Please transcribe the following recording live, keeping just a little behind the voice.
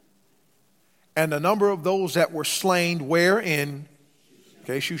And the number of those that were slain where in,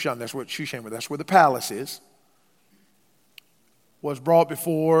 okay, Shushan, that's where the palace is, was brought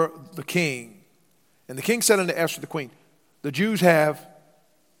before the king. And the king said unto Esther the queen, the Jews have,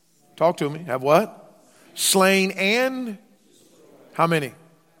 talk to me, have what? Slain and, how many?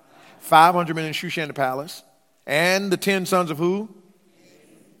 500 men in Shushan the palace. And the 10 sons of who?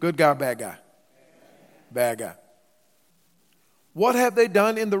 Good guy or bad guy? Bad guy. What have they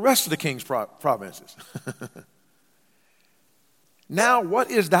done in the rest of the king's provinces? Now what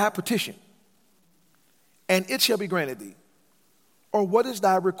is thy petition? And it shall be granted thee. Or what is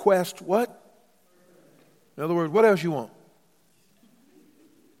thy request? What? In other words, what else you want?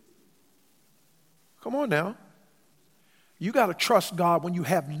 Come on now. You got to trust God when you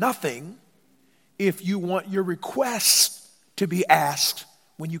have nothing if you want your requests to be asked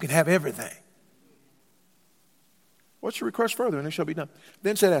when you can have everything. What's your request further? And it shall be done.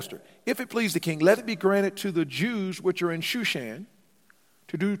 Then said Esther, if it please the king, let it be granted to the Jews which are in Shushan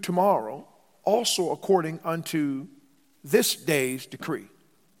to do tomorrow, also according unto this day's decree.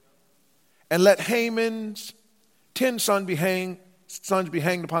 And let Haman's 10 sons be hanged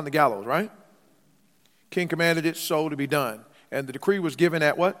upon the gallows, right? King commanded it so to be done. And the decree was given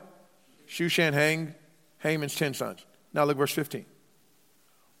at what? Shushan hanged Haman's 10 sons. Now look verse 15.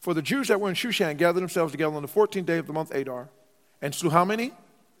 For the Jews that were in Shushan gathered themselves together on the 14th day of the month Adar and slew how many?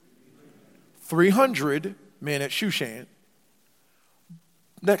 300 men at Shushan.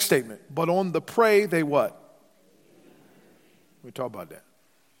 Next statement. But on the prey they what? We talk about that.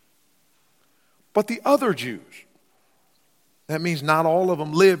 But the other Jews, that means not all of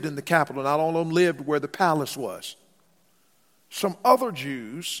them lived in the capital. Not all of them lived where the palace was. Some other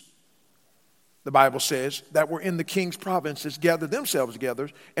Jews, the Bible says, that were in the king's provinces gathered themselves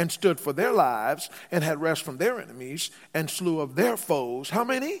together and stood for their lives and had rest from their enemies and slew of their foes. How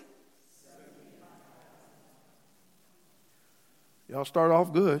many? 75. Y'all start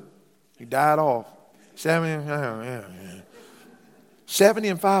off good. He died off.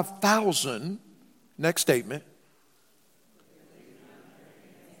 75,000. Next statement.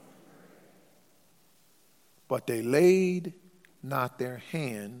 But they laid not their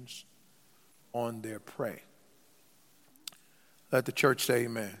hands on their prey. Let the church say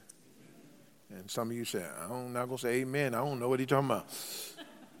amen. And some of you say, I'm not going to say amen. I don't know what he's talking about.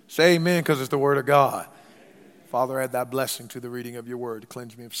 Say amen because it's the word of God. Father, add thy blessing to the reading of your word.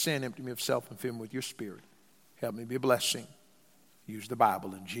 Cleanse me of sin, empty me of self, and fill me with your spirit. Help me be a blessing. Use the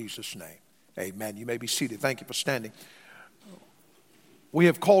Bible in Jesus' name. Amen. You may be seated. Thank you for standing. We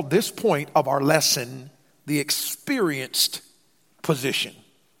have called this point of our lesson the experienced position.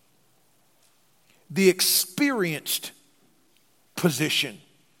 The experienced position.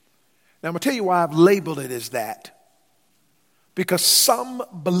 Now I'm going to tell you why I've labeled it as that. Because some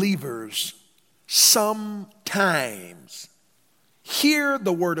believers sometimes hear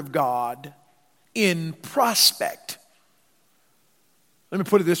the word of God in prospect. Let me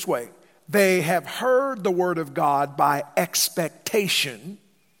put it this way. They have heard the word of God by expectation,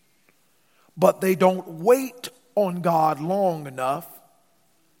 but they don't wait on God long enough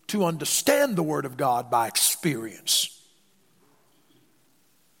to understand the word of God by experience.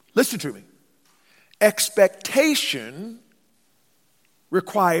 Listen to me. Expectation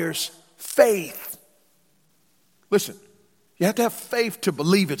requires faith. Listen, you have to have faith to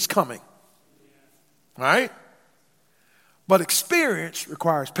believe it's coming. All right? But experience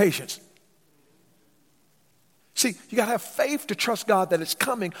requires patience. See, you got to have faith to trust God that it's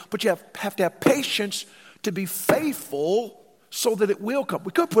coming, but you have to have patience to be faithful so that it will come.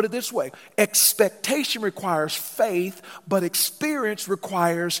 We could put it this way. Expectation requires faith, but experience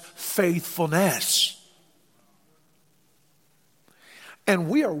requires faithfulness. And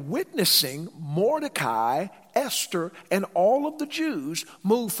we are witnessing Mordecai, Esther, and all of the Jews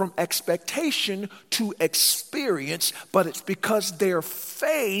move from expectation to experience, but it's because their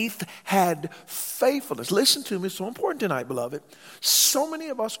faith had faithfulness. Listen to me, it's so important tonight, beloved. So many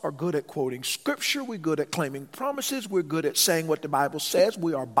of us are good at quoting scripture. We're good at claiming promises. We're good at saying what the Bible says.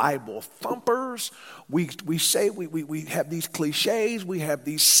 We are Bible thumpers. We have these cliches. We have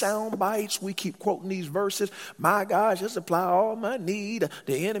these sound bites. We keep quoting these verses. My God shall supply all my need.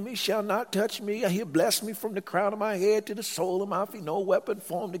 The enemy shall not touch me. He'll bless me from the crown of my head to the sole of my feet. No weapon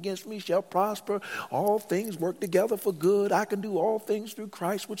formed against me shall prosper. All things work together for good. I can do all things through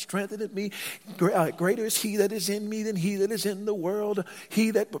Christ which strengtheneth me. Greater is he that is in me than he that is in the world. He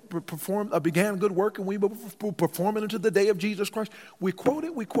that began good work, and we will perform it unto the day of Jesus Christ. We quote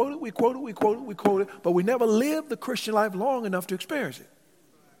it, but we never live the Christian life long enough to experience it.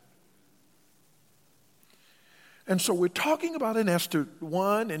 And so we're talking about in Esther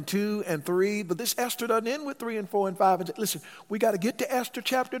 1 and 2 and 3, but this Esther doesn't end with 3 and 4 and 5. And listen, we got to get to Esther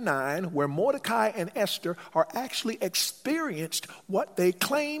chapter 9, where Mordecai and Esther are actually experienced what they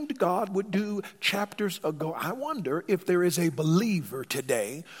claimed God would do chapters ago. I wonder if there is a believer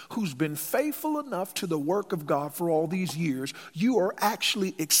today who's been faithful enough to the work of God for all these years. You are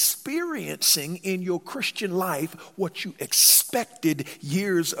actually experiencing in your Christian life what you expected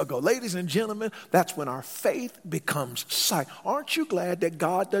years ago. Ladies and gentlemen, that's when our faith becomes sight. Aren't you glad that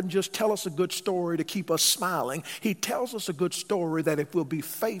God doesn't just tell us a good story to keep us smiling? He tells us a good story that if we'll be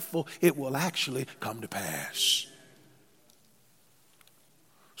faithful, it will actually come to pass.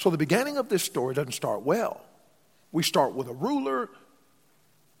 So the beginning of this story doesn't start well. We start with a ruler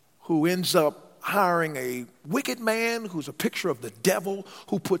who ends up hiring a wicked man who's a picture of the devil,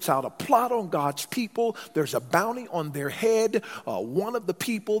 who puts out a plot on God's people. There's a bounty on their head. One of the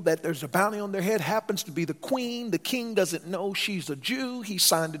people that there's a bounty on their head happens to be the queen. The king doesn't know she's a Jew. He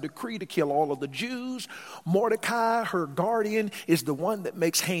signed a decree to kill all of the Jews. Mordecai, her guardian, is the one that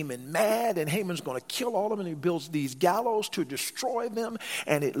makes Haman mad, and Haman's going to kill all of them, and he builds these gallows to destroy them.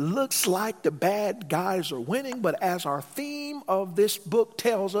 And it looks like the bad guys are winning, but as our theme of this book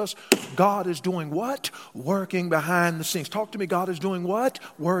tells us, God is doing what? Working behind the scenes. Talk to me. God is doing what?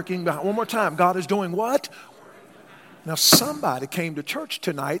 Working behind. One more time. God is doing what? Now, somebody came to church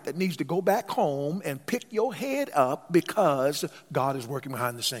tonight that needs to go back home and pick your head up because God is working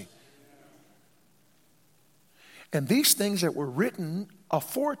behind the scenes. And these things that were written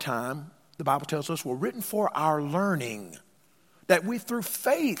aforetime, the Bible tells us, were written for our learning, that we through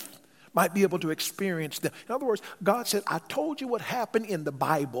faith might be able to experience them. In other words, God said, I told you what happened in the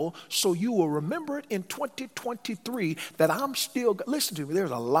Bible, so you will remember it in 2023 that I'm still, listen to me,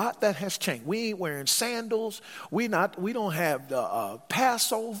 there's a lot that has changed. We ain't wearing sandals. We don't have the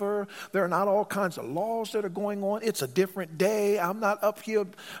Passover. There are not all kinds of laws that are going on. It's a different day. I'm not up here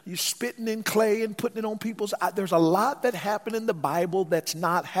you spitting in clay and putting it on people's eyes. There's a lot that happened in the Bible that's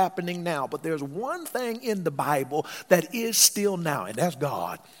not happening now. But there's one thing in the Bible that is still now, and that's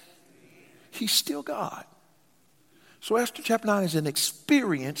God. He's still God. So Esther chapter 9 is an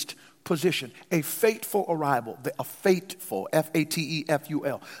experienced position, a fateful arrival, a fateful,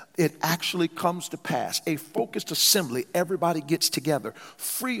 F-A-T-E-F-U-L. It actually comes to pass. A focused assembly, everybody gets together.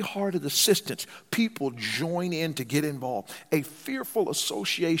 Free-hearted assistance, people join in to get involved. A fearful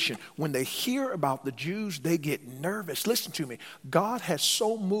association. When they hear about the Jews, they get nervous. Listen to me. God has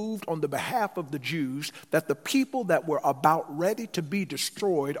so moved on the behalf of the Jews that the people that were about ready to be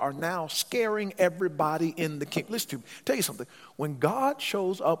destroyed are now scaring everybody in the kingdom. Listen to me. Tell you something. When God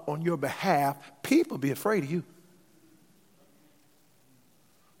shows up on your behalf, people be afraid of you.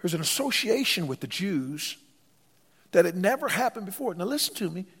 There's an association with the Jews that had never happened before. Now listen to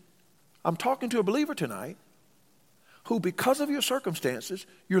me. I'm talking to a believer tonight who, because of your circumstances,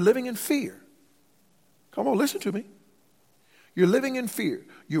 you're living in fear. Come on, listen to me. You're living in fear.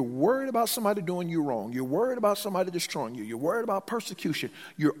 You're worried about somebody doing you wrong. You're worried about somebody destroying you. You're worried about persecution.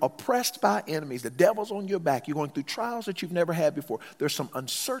 You're oppressed by enemies. The devil's on your back. You're going through trials that you've never had before. There's some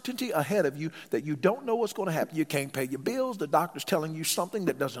uncertainty ahead of you that you don't know what's going to happen. You can't pay your bills. The doctor's telling you something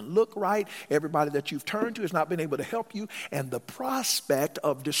that doesn't look right. Everybody that you've turned to has not been able to help you. And the prospect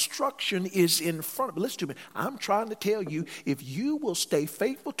of destruction is in front of you. Listen to me. I'm trying to tell you, if you will stay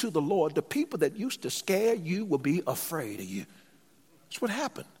faithful to the Lord, the people that used to scare you will be afraid of you. That's what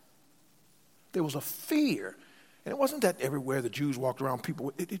happened. There was a fear. And it wasn't that everywhere the Jews walked around,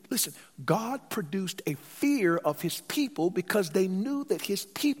 people. Listen, God produced a fear of his people because they knew that his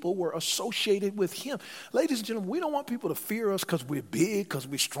people were associated with him. Ladies and gentlemen, we don't want people to fear us because we're big, because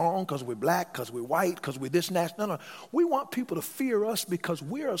we're strong, because we're black, because we're white, because we're this and that. No. We want people to fear us because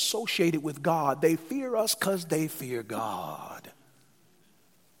we're associated with God. They fear us because they fear God.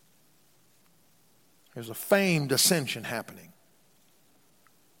 There's a famed ascension happening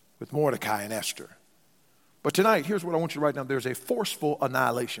with Mordecai and Esther. But tonight, here's what I want you to write down. There's a forceful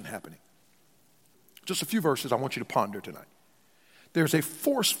annihilation happening. Just a few verses I want you to ponder tonight. There's a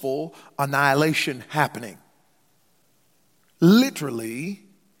forceful annihilation happening. Literally,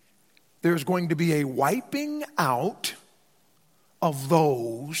 there's going to be a wiping out of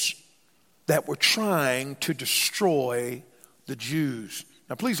those that were trying to destroy the Jews.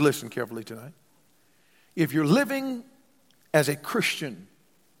 Now, please listen carefully tonight. If you're living as a Christian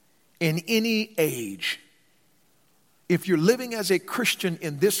in any age, if you're living as a Christian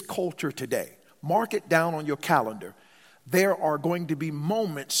in this culture today, mark it down on your calendar. There are going to be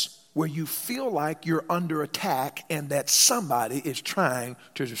moments where you feel like you're under attack and that somebody is trying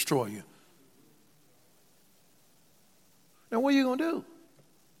to destroy you. Now, what are you going to do?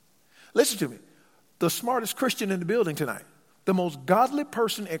 Listen to me. The smartest Christian in the building tonight, the most godly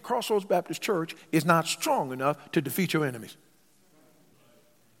person at Crossroads Baptist Church is not strong enough to defeat your enemies.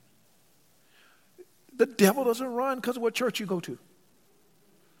 The devil doesn't run because of what church you go to.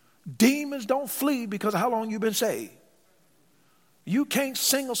 Demons don't flee because of how long you've been saved. You can't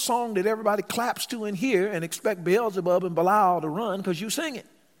sing a song that everybody claps to in here and expect Beelzebub and Belial to run because you sing it.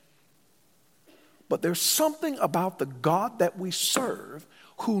 But there's something about the God that we serve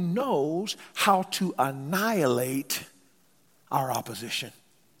who knows how to annihilate our opposition.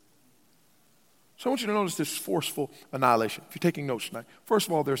 So I want you to notice this forceful annihilation. If you're taking notes tonight. First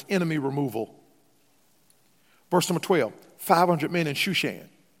of all, there's enemy removal. Verse number 12, 500 men in Shushan,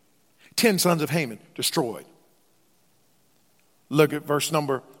 10 sons of Haman destroyed. Look at verse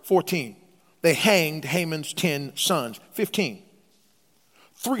number 14. They hanged Haman's 10 sons. 15.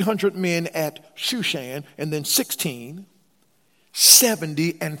 300 men at Shushan, and then 16,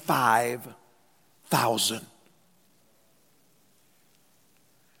 75,000.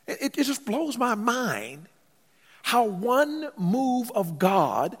 It just blows my mind how one move of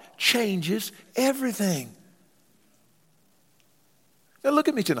God changes everything. Now look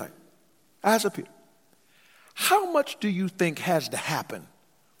at me tonight. Eyes up here. How much do you think has to happen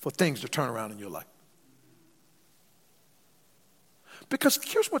for things to turn around in your life? Because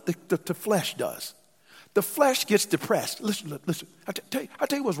here's what the flesh does. The flesh gets depressed. Listen. I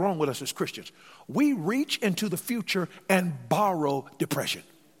tell you what's wrong with us as Christians. We reach into the future and borrow depression.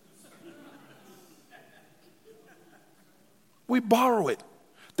 We borrow it.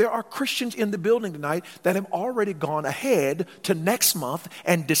 There are Christians in the building tonight that have already gone ahead to next month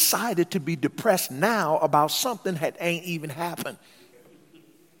and decided to be depressed now about something that ain't even happened.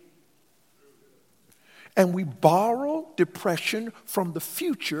 And we borrow depression from the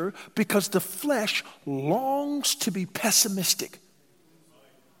future because the flesh longs to be pessimistic,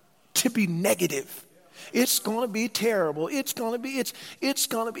 to be negative. It's going to be terrible. Listen,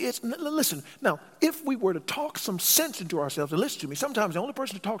 now, if we were to talk some sense into ourselves, and listen to me, sometimes the only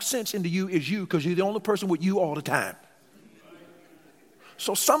person to talk sense into you is you because you're the only person with you all the time.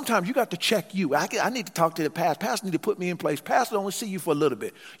 So sometimes you got to check you. I need to talk to the pastor. Pastor need to put me in place. Pastor only see you for a little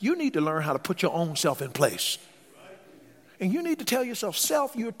bit. You need to learn how to put your own self in place. And you need to tell yourself,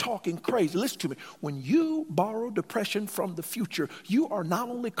 self, you're talking crazy. Listen to me. When you borrow depression from the future, you are not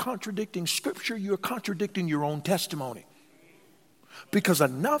only contradicting Scripture, you're contradicting your own testimony. Because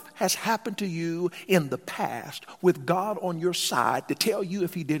enough has happened to you in the past with God on your side to tell you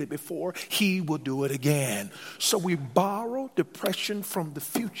if he did it before, he will do it again. So we borrow depression from the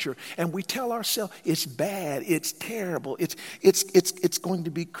future and we tell ourselves it's bad, it's terrible, it's going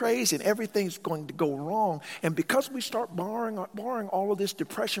to be crazy and everything's going to go wrong. And because we start borrowing all of this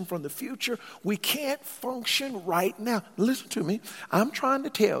depression from the future, we can't function right now. Listen to me. I'm trying to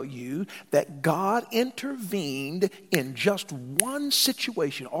tell you that God intervened in just one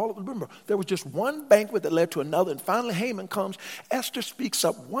situation. Remember, there was just one banquet that led to another, and finally Haman comes. Esther speaks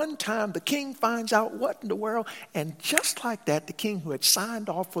up one time. The king finds out what in the world, and just like that, the king who had signed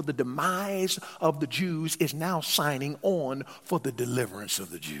off for the demise of the Jews is now signing on for the deliverance of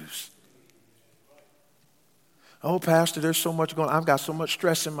the Jews. Oh, Pastor, there's so much going on. I've got so much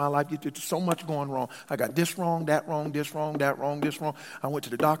stress in my life. There's so much going wrong. I got this wrong, that wrong, this wrong, that wrong, this wrong. I went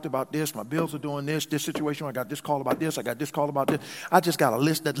to the doctor about this. My bills are doing this situation. I got this call about this. I got this call about this. I just got a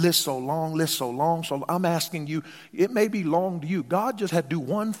list. That list so long. So I'm asking you, it may be long to you. God just had to do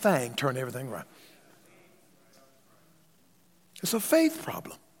one thing, turn everything around. It's a faith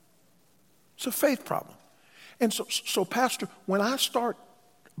problem. It's a faith problem. And so Pastor, when I start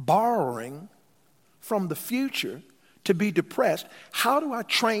borrowing from the future to be depressed, how do I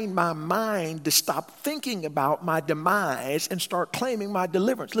train my mind to stop thinking about my demise and start claiming my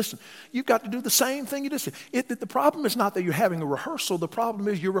deliverance? Listen, you've got to do the same thing you just said. The problem is not that you're having a rehearsal. The problem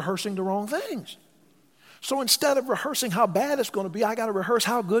is you're rehearsing the wrong things. So instead of rehearsing how bad it's going to be, I got to rehearse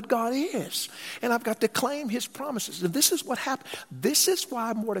how good God is. And I've got to claim his promises. And this is what happened. This is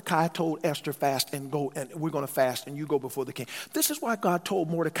why Mordecai told Esther, fast and go, and we're going to fast and you go before the king. This is why God told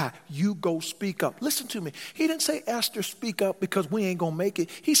Mordecai, you go speak up. Listen to me. He didn't say, Esther, speak up because we ain't going to make it.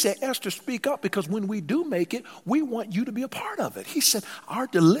 He said, Esther, speak up because when we do make it, we want you to be a part of it. He said, our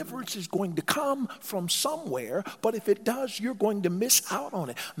deliverance is going to come from somewhere, but if it does, you're going to miss out on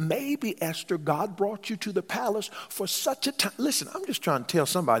it. Maybe, Esther, God brought you to the palace for such a time. Listen, I'm just trying to tell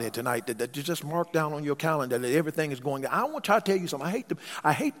somebody tonight that you just mark down on your calendar that everything is going. I want to try to tell you something.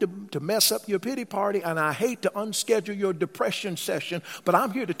 I hate to mess up your pity party, and I hate to unschedule your depression session, but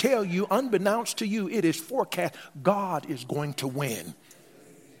I'm here to tell you, unbeknownst to you, it is forecast. God is going to win.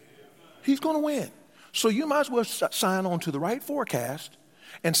 He's going to win. So you might as well sign on to the right forecast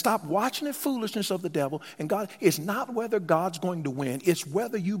And stop watching the foolishness of the devil. And God, it's not whether God's going to win. It's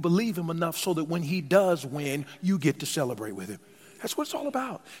whether you believe him enough so that when he does win, you get to celebrate with him. That's what it's all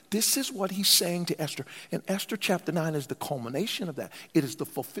about. This is what he's saying to Esther. And Esther chapter 9 is the culmination of that. It is the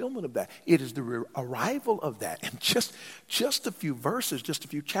fulfillment of that. It is the arrival of that. And just a few verses, just a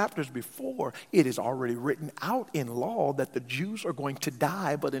few chapters before, it is already written out in law that the Jews are going to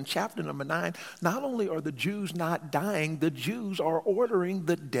die. But in chapter number 9, not only are the Jews not dying, the Jews are ordering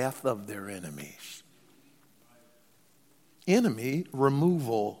the death of their enemies. Enemy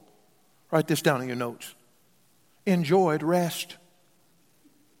removal. Write this down in your notes. Enjoyed rest.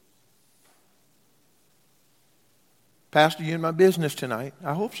 Pastor, you in my business tonight?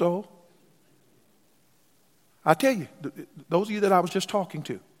 I hope so. I tell you, those of you that I was just talking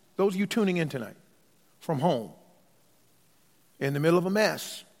to, those of you tuning in tonight from home, in the middle of a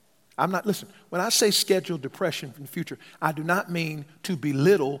mess, listen, when I say scheduled depression in the future, I do not mean to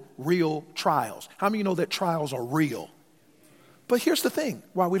belittle real trials. How many of you know that trials are real? But here's the thing,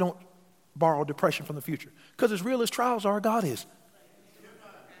 why we don't borrow depression from the future. Because as real as trials are, God is.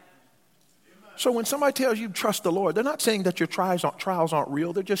 So when somebody tells you trust the Lord, they're not saying that your trials aren't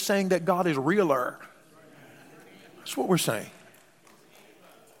real. They're just saying that God is realer. That's what we're saying.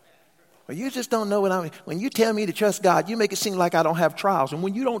 Well, you just don't know what I mean. When you tell me to trust God, you make it seem like I don't have trials. And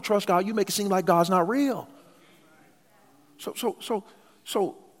when you don't trust God, you make it seem like God's not real.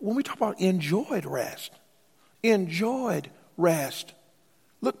 So when we talk about enjoyed rest,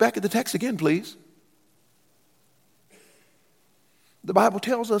 look back at the text again, please. The Bible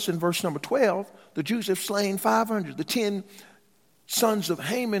tells us in verse number 12, the Jews have slain 500. The 10 sons of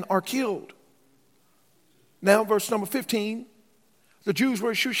Haman are killed. Now, verse number 15, the Jews were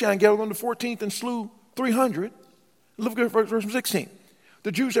at Shushan, gathered on the 14th and slew 300. Look at verse number 16.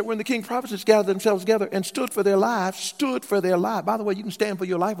 The Jews that were in the king's provinces gathered themselves together and stood for their lives. By the way, you can stand for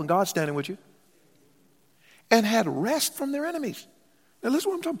your life when God's standing with you. And had rest from their enemies. Now, listen to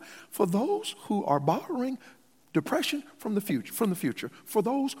what I'm talking about. For those who are borrowing depression from the future, for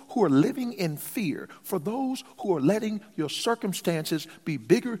those who are living in fear, for those who are letting your circumstances be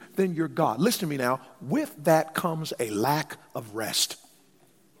bigger than your God. Listen to me now. With that comes a lack of rest.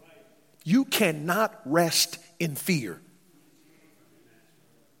 You cannot rest in fear.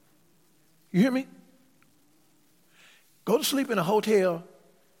 You hear me? Go to sleep in a hotel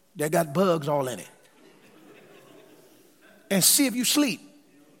that got bugs all in it. And see if you sleep.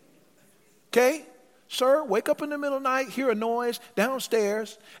 Okay? Sir, wake up in the middle of the night, hear a noise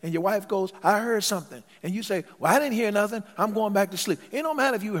downstairs, and your wife goes, I heard something. And you say, well, I didn't hear nothing. I'm going back to sleep. It don't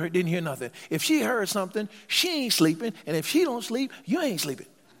matter if you didn't hear nothing. If she heard something, she ain't sleeping. And if she don't sleep, you ain't sleeping.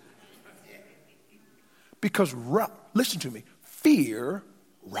 Because, listen to me, fear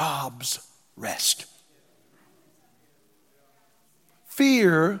robs rest.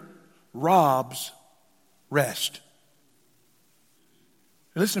 Fear robs rest.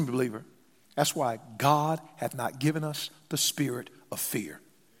 Listen, believer. That's why God hath not given us the spirit of fear.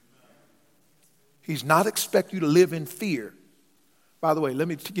 He's not expect you to live in fear. By the way, let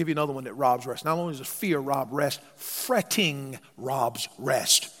me give you another one that robs rest. Not only does fear rob rest, fretting robs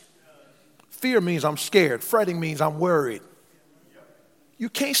rest. Fear means I'm scared. Fretting means I'm worried. You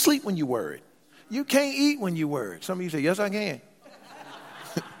can't sleep when you're worried. You can't eat when you're worried. Some of you say, yes, I can.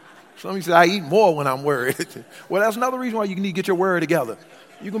 Some of you say, I eat more when I'm worried. Well, that's another reason why you need to get your word together.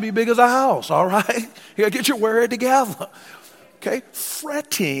 You're going to be big as a house, all right? You got to get your word together. Okay?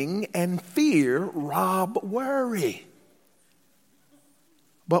 Fretting and fear rob worry.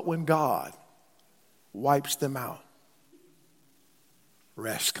 But when God wipes them out,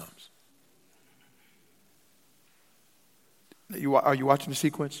 rest comes. Are you watching the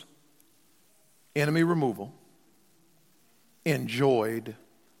sequence? Enemy removal. Enjoyed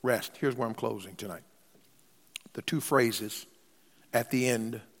rest. Here's where I'm closing tonight. The two phrases at the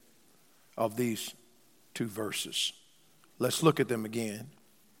end of these two verses. Let's look at them again.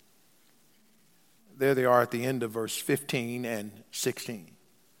 There they are at the end of verse 15 and 16.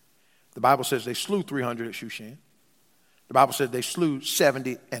 The Bible says they slew 300 at Shushan. The Bible says they slew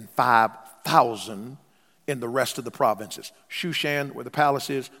 75,000 in the rest of the provinces. Shushan, where the palace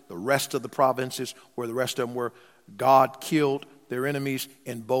is, the rest of the provinces, where the rest of them were. God killed their enemies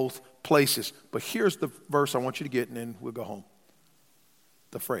in both places. But here's the verse I want you to get, and then we'll go home.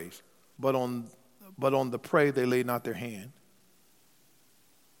 The phrase, but on the prey they laid not their hand.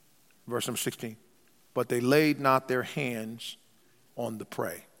 Verse number 16, but they laid not their hands on the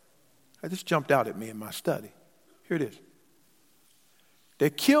prey. That just jumped out at me in my study. Here it is. They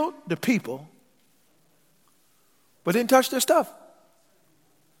killed the people, but didn't touch their stuff.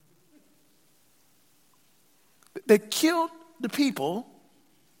 They killed the people,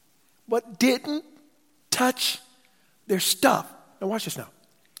 but didn't touch their stuff. Now watch this now.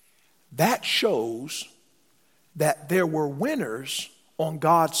 That shows that there were winners on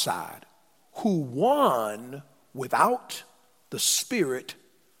God's side who won without the spirit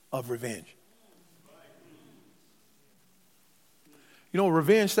of revenge. You know what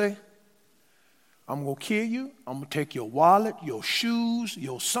revenge say? I'm going to kill you. I'm going to take your wallet, your shoes,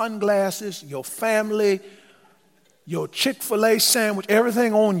 your sunglasses, your family, your Chick-fil-A sandwich,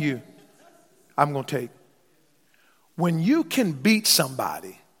 everything on you, I'm going to take. When you can beat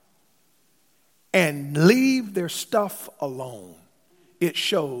somebody and leave their stuff alone, it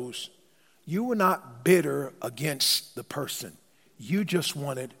shows you were not bitter against the person. You just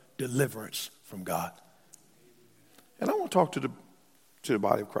wanted deliverance from God. And I want to talk to the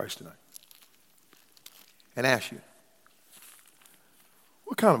body of Christ tonight and ask you,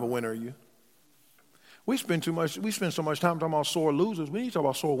 what kind of a winner are you? We spend so much time talking about sore losers. We need to talk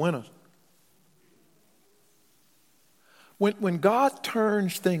about sore winners. When God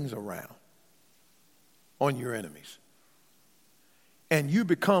turns things around on your enemies and you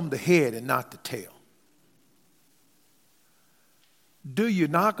become the head and not the tail, do you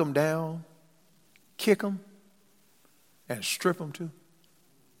knock them down, kick them, and strip them too?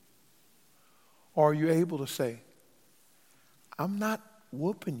 Or are you able to say, I'm not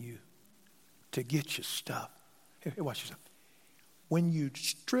whooping you to get your stuff. Here, watch yourself. When you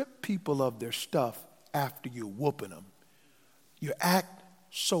strip people of their stuff after you're whooping them, you act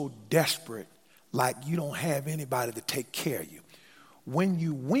so desperate like you don't have anybody to take care of you. When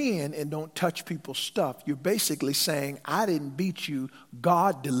you win and don't touch people's stuff, you're basically saying, I didn't beat you,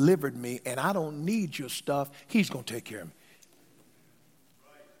 God delivered me, and I don't need your stuff. He's going to take care of me.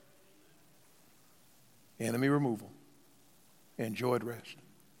 Enemy removal. Enjoyed rest.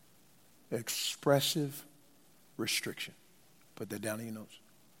 Expressive restriction. Put that down in your notes.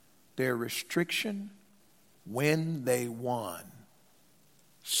 Their restriction when they won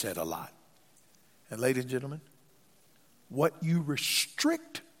said a lot. And ladies and gentlemen, what you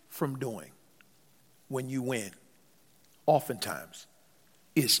restrict from doing when you win oftentimes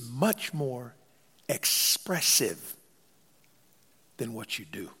is much more expressive than what you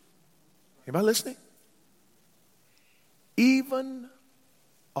do. Anybody listening? Even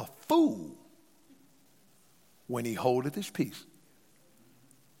a fool, when he holdeth his peace,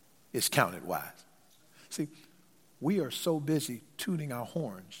 is counted wise. See, we are so busy tooting our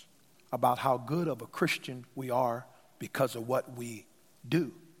horns about how good of a Christian we are because of what we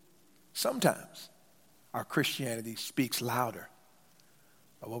do. Sometimes our Christianity speaks louder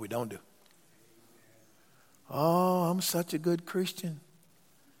of what we don't do. Oh, I'm such a good Christian.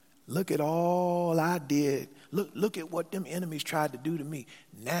 Look at all I did. Look at what them enemies tried to do to me.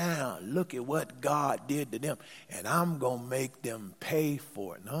 Now look at what God did to them. And I'm going to make them pay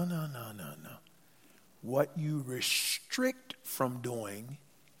for it. No. What you restrict from doing,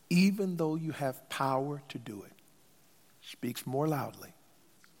 even though you have power to do it, speaks more loudly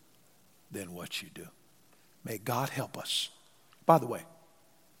than what you do. May God help us. By the way,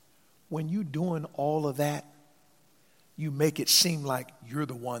 when you're doing all of that, you make it seem like you're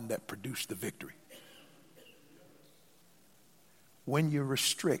the one that produced the victory. When you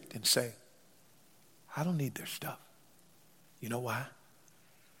restrict and say, I don't need their stuff. You know why?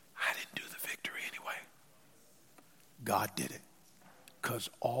 I didn't do the victory anyway. God did it. Because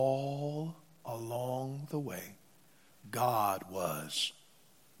all along the way, God was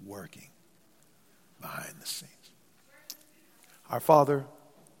working behind the scenes. Our Father,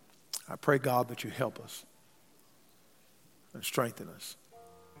 I pray, God, that you help us and strengthen us.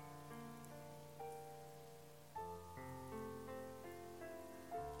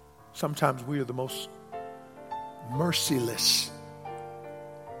 Sometimes we are the most merciless,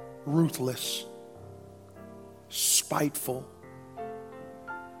 ruthless, spiteful,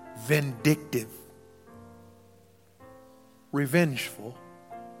 vindictive, revengeful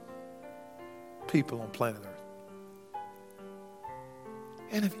people on planet Earth.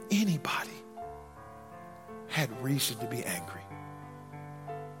 And if anybody had reason to be angry,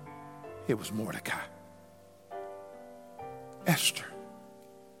 it was Mordecai, Esther,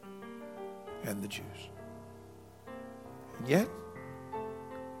 and the Jews. And yet,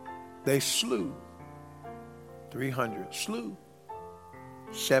 they slew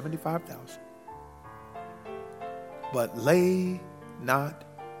 75,000. But lay not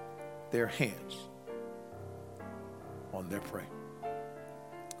their hands on their prey.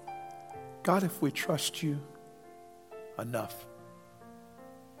 God, if we trust you enough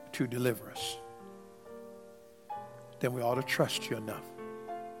to deliver us, then we ought to trust you enough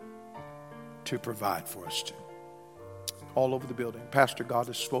to provide for us too. All over the building. Pastor, God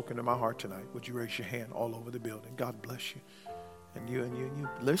has spoken to my heart tonight. Would you raise your hand all over the building? God bless you. And you.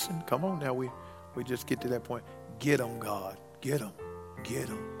 Listen, come on now. We just get to that point. Get them, God. Get them. Get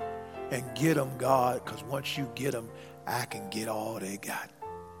them. And get them, God, because once you get them, I can get all they got.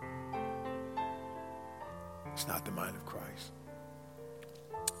 It's not the mind of Christ.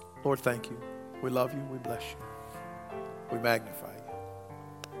 Lord, thank you. We love you. We bless you. We magnify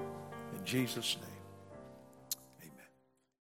you. In Jesus' name.